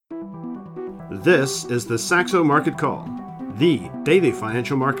This is the Saxo Market Call, the daily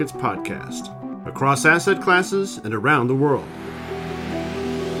financial markets podcast, across asset classes and around the world.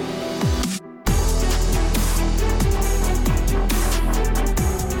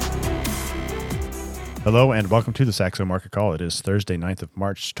 Hello and welcome to the Saxo Market Call. It is Thursday, 9th of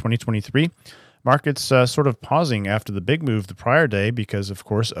March, 2023. Markets sort of pausing after the big move the prior day because, of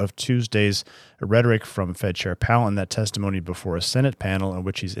course, of Tuesday's rhetoric from Fed Chair Powell and that testimony before a Senate panel in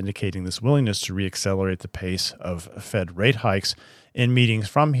which he's indicating this willingness to reaccelerate the pace of Fed rate hikes in meetings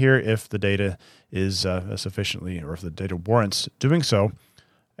from here if the data is sufficiently, or if the data warrants doing so.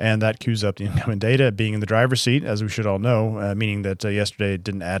 And that cues up the incoming data being in the driver's seat, as we should all know, meaning that yesterday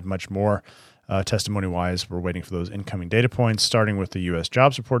didn't add much more testimony-wise. We're waiting for those incoming data points, starting with the U.S.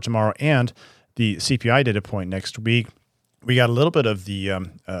 jobs report tomorrow and the CPI data point next week. We got a little bit of the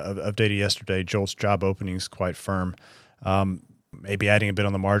of data yesterday. JOLTS job openings quite firm. Maybe adding a bit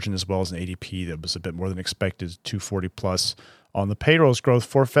on the margin as well as an ADP that was a bit more than expected, 240 plus on the payrolls growth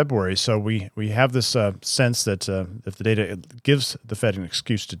for February. So we have this sense that if the data gives the Fed an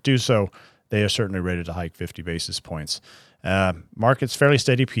excuse to do so, they are certainly ready to hike 50 basis points. Market's fairly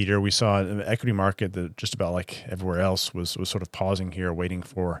steady, Peter. We saw an equity market that just about like everywhere else was sort of pausing here, waiting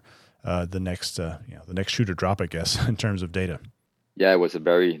for the next shoe to drop, I guess, in terms of data. Yeah, it was a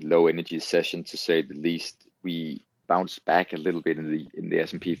very low energy session to say the least. We bounced back a little bit in the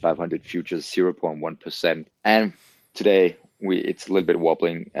S&P 500 futures, 0.1%, and today it's a little bit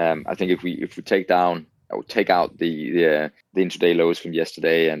wobbling. I think if we take out the intraday lows from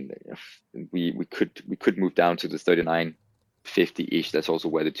yesterday, and we could move down to the 39.50-ish. That's also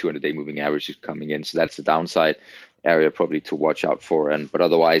where the 200-day moving average is coming in. So that's the downside area probably to watch out for. But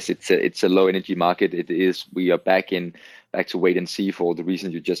otherwise, it's a low energy market. We are back to wait and see for all the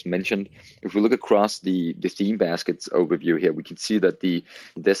reasons you just mentioned. If we look across the theme baskets overview here, we can see that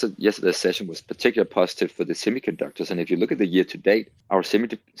yesterday's session was particularly positive for the semiconductors. And if you look at the year to date, our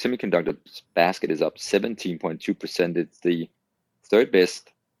semiconductor basket is up 17.2%. It's the third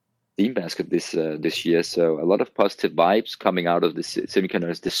best theme basket this year. So a lot of positive vibes coming out of the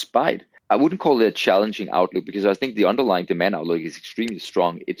semiconductors, despite, I wouldn't call it a challenging outlook, because I think the underlying demand outlook is extremely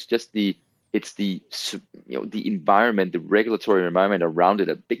strong. It's just the environment, the regulatory environment around it.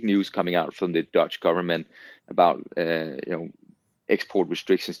 A big news coming out from the Dutch government about export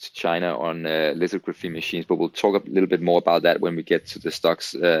restrictions to China on lithography machines. But we'll talk a little bit more about that when we get to the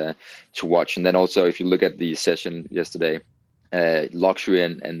stocks to watch. And then also, if you look at the session yesterday, luxury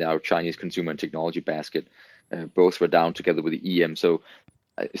and our Chinese consumer and technology basket, both were down together with the EM. So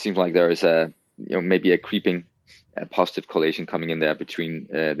it seems like there is maybe a creeping positive correlation coming in there between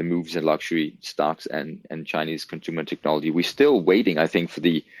the moves in luxury stocks and Chinese consumer and technology. We're still waiting, I think, for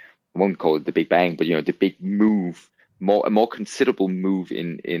I won't call it the big bang, but the big move, a more considerable move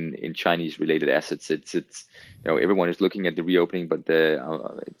in Chinese related assets. It's everyone is looking at the reopening, but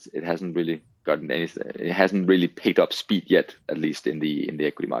it hasn't really gotten anything. It hasn't really picked up speed yet, at least in the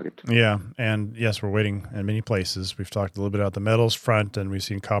equity market. Yeah, and yes, we're waiting in many places. We've talked a little bit about the metals front, and we've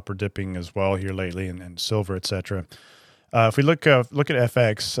seen copper dipping as well here lately, and silver, etc. If we look at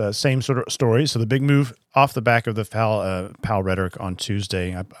FX, same sort of story. So the big move off the back of the Powell rhetoric on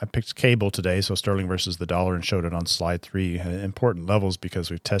Tuesday. I picked cable today, so sterling versus the dollar, and showed it on slide 3. Important levels because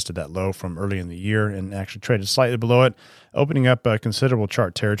we've tested that low from early in the year and actually traded slightly below it, opening up a considerable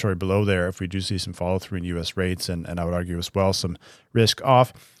chart territory below there if we do see some follow through in U.S. rates, and I would argue as well some risk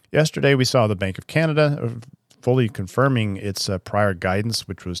off. Yesterday we saw the Bank of Canada fully confirming its prior guidance,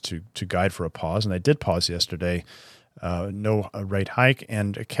 which was to guide for a pause, and they did pause yesterday. No rate hike,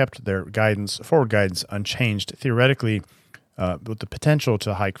 and kept their forward guidance unchanged, theoretically with the potential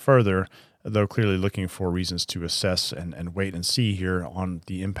to hike further, though clearly looking for reasons to assess and wait and see here on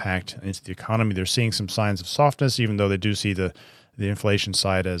the impact into the economy. They're seeing some signs of softness, even though they do see the inflation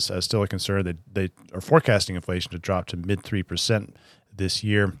side as still a concern. They are forecasting inflation to drop to mid 3% this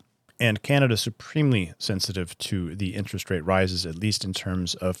year. And Canada is supremely sensitive to the interest rate rises, at least in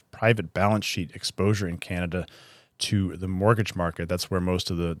terms of private balance sheet exposure in Canada to the mortgage market. That's where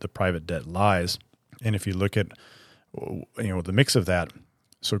most of the private debt lies. And if you look at the mix of that,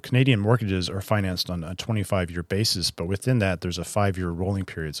 so Canadian mortgages are financed on a 25-year basis, but within that there's a 5-year rolling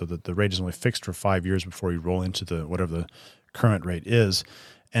period, so that the rate is only fixed for 5 years before you roll into whatever the current rate is.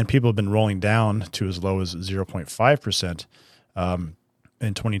 And people have been rolling down to as low as 0.5%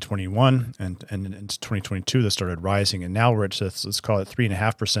 in 2021, and in 2022 that started rising, and now we're at, let's call it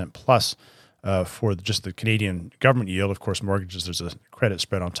 3.5% plus. For just the Canadian government yield. Of course, mortgages, there's a credit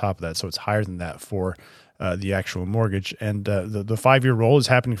spread on top of that, so it's higher than that for the actual mortgage. And the 5-year roll is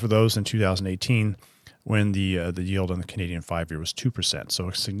happening for those in 2018 when the yield on the Canadian 5-year was 2%. So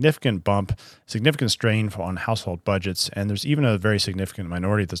a significant bump, significant strain on household budgets, and there's even a very significant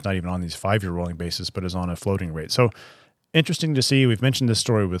minority that's not even on these 5-year rolling basis, but is on a floating rate. So interesting to see. We've mentioned this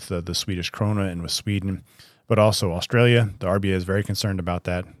story with the Swedish krona and with Sweden, but also Australia. The RBA is very concerned about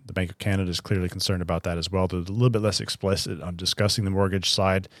that. The Bank of Canada is clearly concerned about that as well. They're a little bit less explicit on discussing the mortgage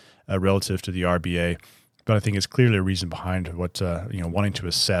side relative to the RBA, but I think it's clearly a reason behind what wanting to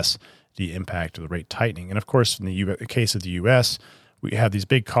assess the impact of the rate tightening. And of course, in the case of the U.S., we have these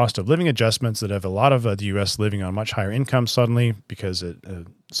big cost of living adjustments that have a lot of the U.S. living on much higher income suddenly because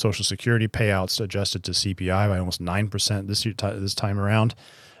Social Security payouts adjusted to CPI by almost 9% this time around.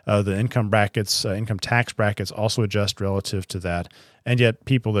 The income brackets, income tax brackets also adjust relative to that. And yet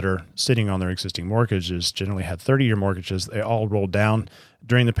people that are sitting on their existing mortgages generally had 30-year mortgages. They all rolled down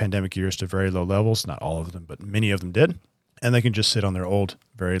during the pandemic years to very low levels. Not all of them, but many of them did. And they can just sit on their old,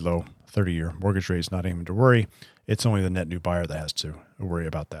 very low 30-year mortgage rates, not even to worry. It's only the net new buyer that has to worry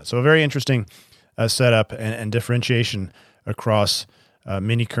about that. So a very interesting setup and differentiation across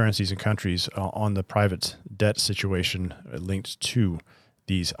many currencies and countries on the private debt situation linked to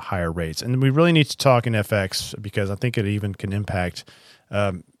these higher rates. And we really need to talk in FX because I think it even can impact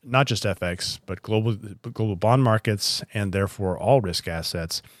not just FX, but global bond markets and therefore all risk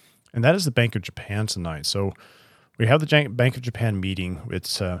assets. And that is the Bank of Japan tonight. So we have the Bank of Japan meeting.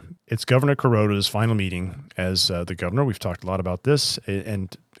 It's Governor Kuroda's final meeting as the governor. We've talked a lot about this, and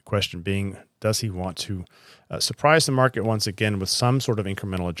the question being, does he want to surprise the market once again with some sort of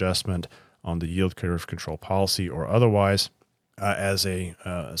incremental adjustment on the yield curve control policy or otherwise as a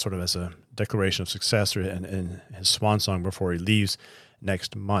declaration of success and his swan song before he leaves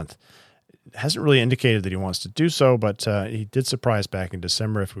next month? Hasn't really indicated that he wants to do so, but he did surprise back in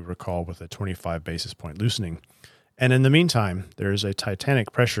December, if we recall, with a 25 basis point loosening. And in the meantime, there's a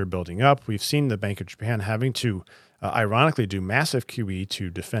titanic pressure building up. We've seen the Bank of Japan having to, ironically, do massive QE to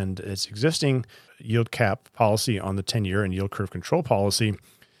defend its existing yield cap policy on the 10-year and yield curve control policy.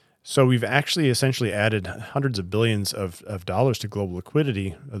 So we've actually essentially added hundreds of billions of dollars to global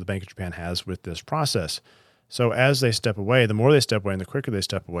liquidity that the Bank of Japan has with this process. So as they step away, the more they step away and the quicker they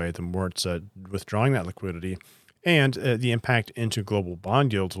step away, the more it's withdrawing that liquidity. And the impact into global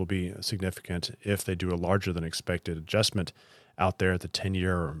bond yields will be significant if they do a larger than expected adjustment out there at the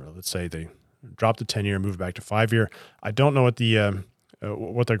 10-year, or let's say they drop the 10-year, move back to 5-year. I don't know what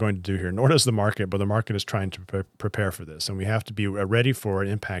they're going to do here, nor does the market, but the market is trying to prepare for this. And we have to be ready for an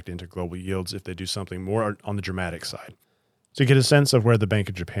impact into global yields if they do something more on the dramatic side. To get a sense of where the Bank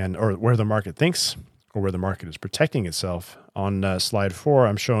of Japan, or where the market thinks, or where the market is protecting itself, on slide 4,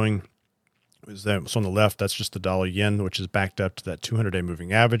 I'm showing so on the left, that's just the dollar yen, which is backed up to that 200-day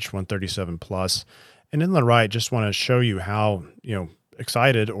moving average, 137 plus. And in the right, just want to show you how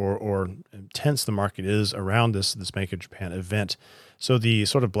excited or intense the market is around this Bank of Japan event. So the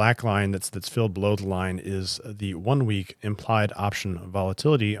sort of black line that's filled below the line is the 1-week implied option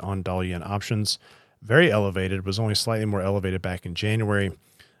volatility on dollar yen options. Very elevated, was only slightly more elevated back in January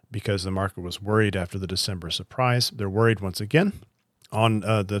because the market was worried after the December surprise. They're worried once again on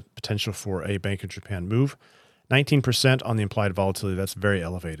the potential for a Bank of Japan move. 19% on the implied volatility, that's very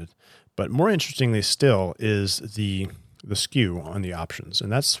elevated. But more interestingly still is the skew on the options.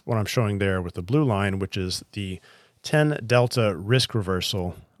 And that's what I'm showing there with the blue line, which is the 10 delta risk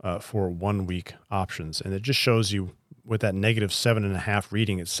reversal for 1-week options. And it just shows you with that negative 7.5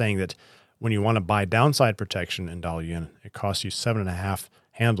 reading, it's saying that when you want to buy downside protection in dollar yen, it costs you 7.5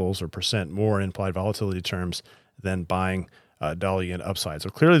 handles or percent more in implied volatility terms than buying dollar yen upside.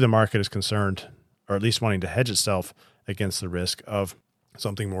 So clearly the market is concerned, or at least wanting to hedge itself against the risk of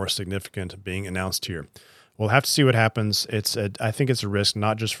something more significant being announced here. We'll have to see what happens. I think it's a risk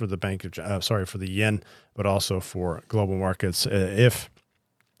not just for the for the yen, but also for global markets if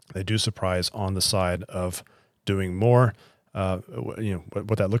they do surprise on the side of doing more.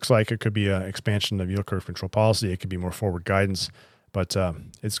 What that looks like. It could be an expansion of yield curve control policy. It could be more forward guidance, but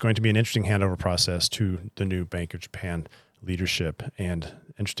it's going to be an interesting handover process to the new Bank of Japan leadership, and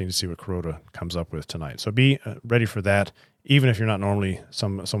interesting to see what Kuroda comes up with tonight. So be ready for that, even if you're not normally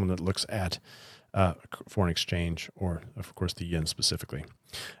someone that looks at foreign exchange or, of course, the yen specifically.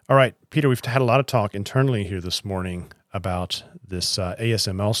 All right, Peter, we've had a lot of talk internally here this morning about this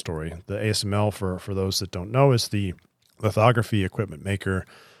ASML story. The ASML, for those that don't know, is the lithography equipment maker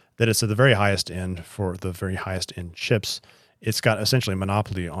that it's at the very highest end for the very highest end chips. It's got essentially a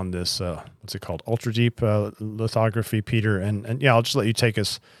monopoly on this, what's it called, ultra deep lithography, Peter. And yeah, I'll just let you take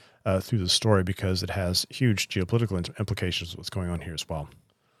us through the story because it has huge geopolitical implications of what's going on here as well.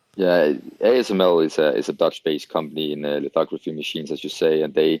 Yeah, ASML is a Dutch-based company in lithography machines, as you say,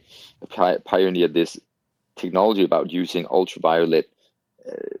 and they pioneered this technology about using ultraviolet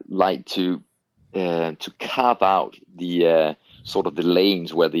light to carve out the sort of the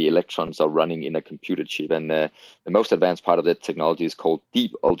lanes where the electrons are running in a computer chip. And the most advanced part of that technology is called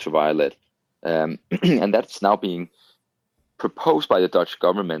deep ultraviolet, and that's now being proposed by the Dutch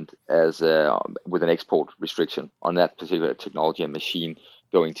government as with an export restriction on that particular technology and machine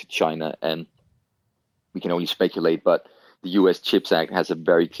going to China. And we can only speculate, but the U.S. CHIPS Act has a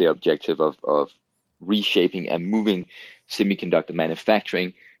very clear objective of reshaping and moving semiconductor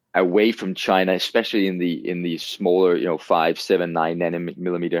manufacturing away from China, especially in the smaller, 5, 7, 9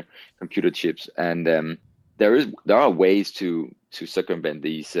 nanometer computer chips. And there are ways to circumvent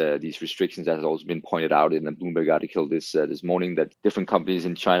these restrictions, as has also been pointed out in a Bloomberg article this morning, that different companies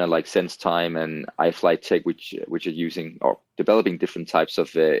in China like SenseTime and iFlytek, which are using or developing different types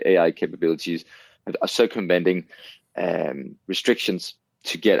of AI capabilities, are circumventing restrictions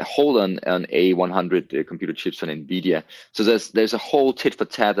to get a hold on A100 computer chips from NVIDIA. So there's a whole tit for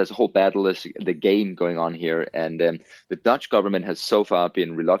tat, there's a whole battle, there's the game going on here, and the Dutch government has so far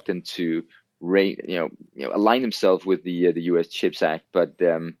been reluctant to align themselves with the U.S. CHIPS Act, but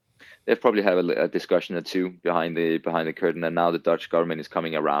they've probably had a discussion or two behind the curtain, and now the Dutch government is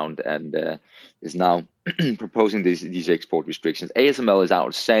coming around and is now proposing these export restrictions. ASML is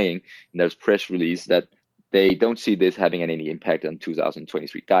out saying in their press release that they don't see this having any impact on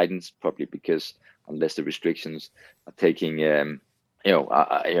 2023 guidance, probably because unless the restrictions are taking,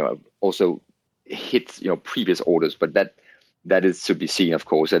 also hit previous orders, but that is to be seen, of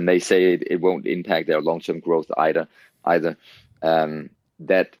course. And they say it won't impact their long-term growth either.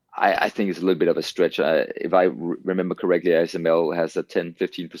 That I think is a little bit of a stretch. If I remember correctly, ASML has a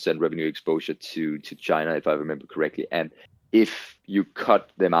 10-15% revenue exposure to China, if I remember correctly. And if you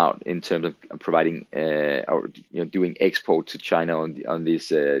cut them out in terms of providing or doing export to China on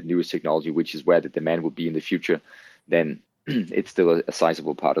this newest technology, which is where the demand will be in the future, then it's still a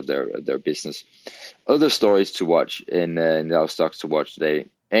sizable part of their business. Other stories to watch in our stocks to watch today: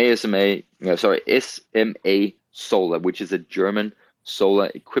 SMA Solar, which is a German solar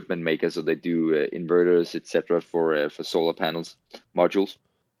equipment maker. So they do inverters, etc., for solar panels, modules.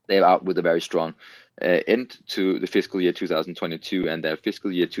 They're out with a very strong end to the fiscal year 2022, and their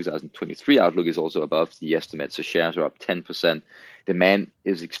fiscal year 2023 outlook is also above the estimates. So shares are up 10%. Demand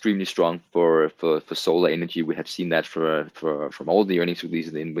is extremely strong for solar energy. We have seen that from all the earnings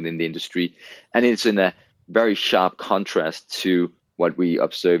releases within the industry, and it's in a very sharp contrast to what we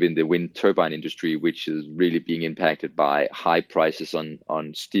observe in the wind turbine industry, which is really being impacted by high prices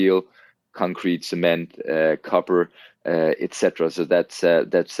on steel, concrete, cement, copper, etc. So that's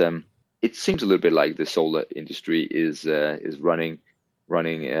it seems a little bit like the solar industry is running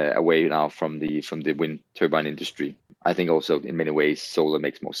away now from the wind turbine industry. I think also in many ways solar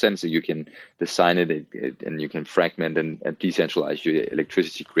makes more sense. So you can design it and you can fragment and decentralize your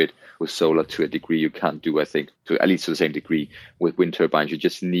electricity grid with solar to a degree you can't do, I think, at least to the same degree with wind turbines. You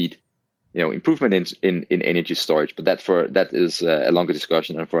just need improvement in energy storage, but that is a longer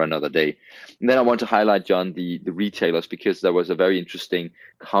discussion and for another day. And then I want to highlight, John, the retailers, because there was a very interesting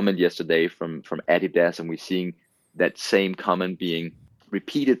comment yesterday from Adidas, and we're seeing that same comment being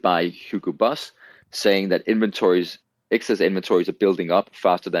repeated by Hugo Boss, saying that excess inventories are building up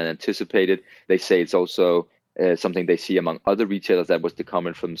faster than anticipated. They say it's also something they see among other retailers. That was the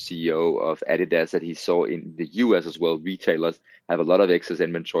comment from CEO of Adidas, that he saw in the US as well. Retailers have a lot of excess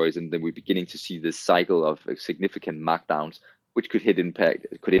inventories, and then we're beginning to see this cycle of significant markdowns, which could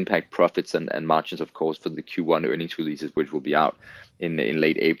impact profits and margins, of course, for the Q1 earnings releases, which will be out in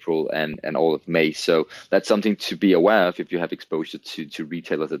late April and all of May. So that's something to be aware of if you have exposure to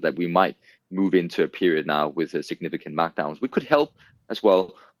retailers, that we might move into a period now with significant markdowns. We could help as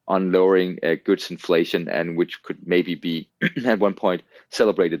well on lowering goods inflation, and which could maybe be at one point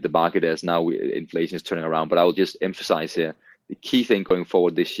celebrated the market as now inflation is turning around. But I will just emphasize here, the key thing going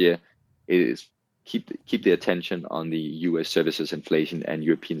forward this year is keep the attention on the US services inflation and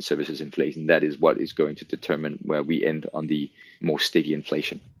European services inflation. That is what is going to determine where we end on the more sticky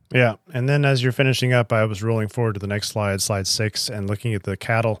inflation. Yeah. And then as you're finishing up, I was rolling forward to the next slide 6, and looking at the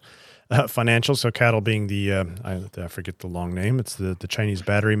cattle financials. So cattle being the, I forget the long name, it's the Chinese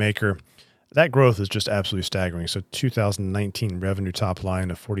battery maker. That growth is just absolutely staggering. So 2019 revenue top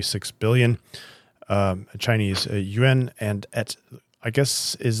line of 46 billion Chinese yuan, and I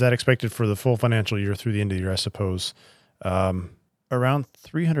guess, is that expected for the full financial year through the end of the year, I suppose, around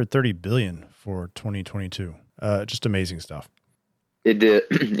 330 billion for 2022. Just amazing stuff.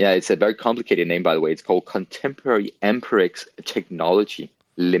 It's a very complicated name, by the way. It's called Contemporary Amperex Technology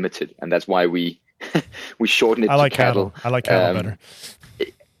Limited, and that's why we shorten it. I like to cattle. I like cattle better.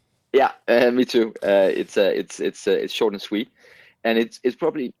 Yeah, me too. It's short and sweet, and it's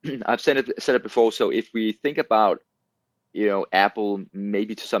probably I've said it before. So if we think about Apple,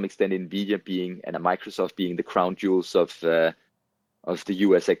 maybe to some extent Nvidia being and Microsoft being the crown jewels of the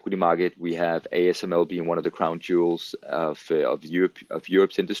U.S. equity market, we have ASML being one of the crown jewels of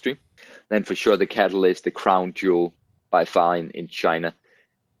Europe's industry. Then for sure the Catalyst, the crown jewel by far in China.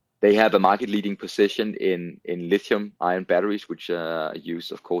 They have a market-leading position in lithium-ion batteries, which are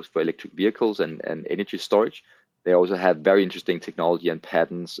used, of course, for electric vehicles and energy storage. They also have very interesting technology and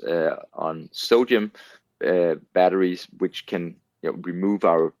patents on sodium batteries, which can remove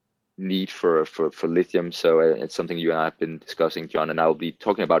our need for lithium. So it's something you and I have been discussing, John, and I'll be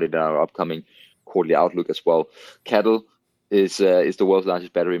talking about it in our upcoming quarterly outlook as well. CATL is the world's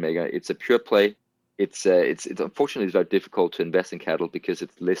largest battery maker. It's a pure play. It's unfortunately it's very difficult to invest in CATL because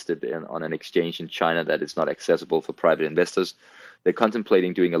it's listed on an exchange in China that is not accessible for private investors. They're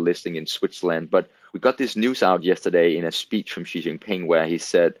contemplating doing a listing in Switzerland, but we got this news out yesterday in a speech from Xi Jinping where he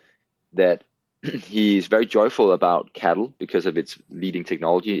said that he's very joyful about CATL because of its leading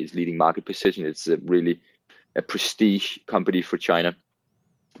technology, its leading market position. It's really a prestige company for China.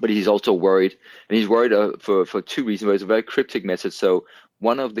 But he's also worried, and he's worried for two reasons. But it's a very cryptic message. So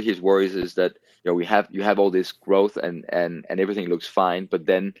one of his worries is that you have all this growth and everything looks fine, but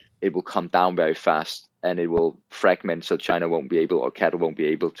then it will come down very fast and it will fragment. So China won't be able, or CATL won't be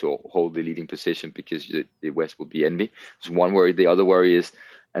able to hold the leading position because the West will be envy. That's one worry. The other worry is,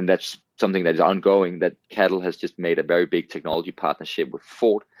 and that's something that is ongoing, that CATL has just made a very big technology partnership with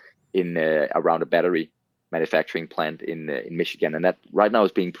Ford in around a battery manufacturing plant in Michigan, and that right now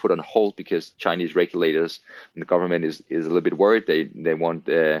is being put on hold because Chinese regulators and the government is a little bit worried. They want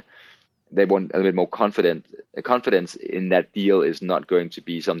a little bit more confidence in that deal is not going to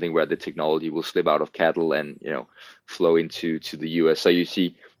be something where the technology will slip out of CATL and flow into the US. So you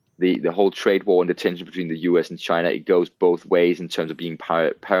see the whole trade war and the tension between the US and China, it goes both ways in terms of being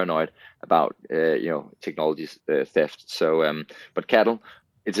paranoid about technology theft. So but CATL,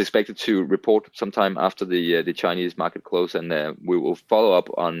 it's expected to report sometime after the Chinese market close, and we will follow up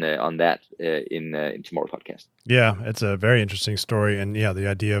on that in tomorrow's podcast. Yeah, it's a very interesting story, and yeah, the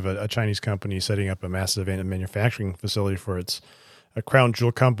idea of a Chinese company setting up a massive manufacturing facility for a crown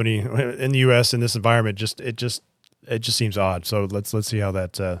jewel company in the U.S. in this environment it just seems odd. So let's see how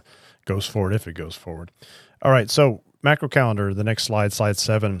that goes forward, if it goes forward. All right, so macro calendar, the next slide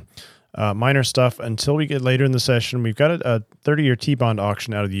 7. Minor stuff until we get later in the session. We've got a 30-year T-bond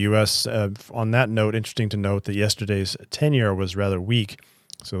auction out of the U.S. On that note, interesting to note that yesterday's 10-year was rather weak.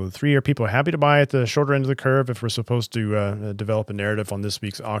 So the 3-year people are happy to buy at the shorter end of the curve if we're supposed to develop a narrative on this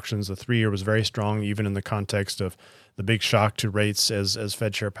week's auctions. The 3-year was very strong, even in the context of the big shock to rates as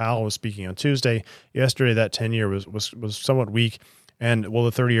Fed Chair Powell was speaking on Tuesday. Yesterday, that 10-year was somewhat weak. And will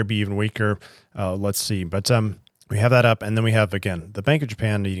the 30-year be even weaker? Let's see. But we have that up, and then we have, again, the Bank of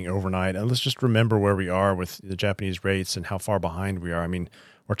Japan meeting overnight. And let's just remember where we are with the Japanese rates and how far behind we are. I mean,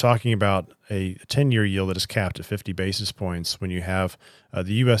 we're talking about a 10-year yield that is capped at 50 basis points when you have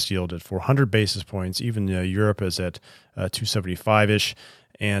the U.S. yield at 400 basis points. Even Europe is at 275-ish,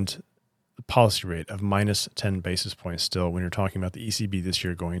 and the policy rate of minus 10 basis points still when you're talking about the ECB this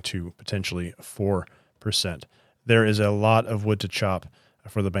year going to potentially 4%. There is a lot of wood to chop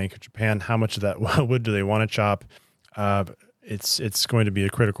for the Bank of Japan. How much of that wood do they want to chop? It's going to be a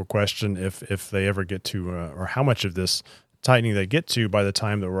critical question if they ever get to, or how much of this tightening they get to by the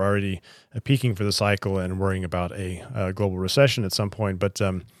time that we're already peaking for the cycle and worrying about a global recession at some point. But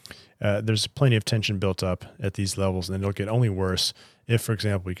there's plenty of tension built up at these levels, and it'll get only worse if, for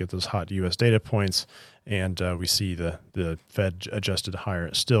example, we get those hot U.S. data points and we see the Fed adjusted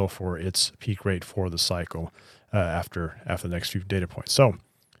higher still for its peak rate for the cycle after the next few data points. So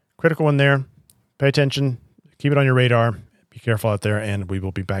critical one there. Pay attention. Keep it on your radar. Be careful out there, and we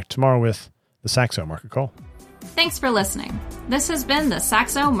will be back tomorrow with the Saxo Market Call. Thanks for listening. This has been the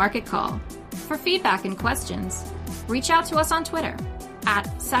Saxo Market Call. For feedback and questions, reach out to us on Twitter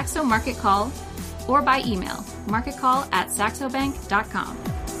 @Saxo Market Call or by email marketcall@saxobank.com.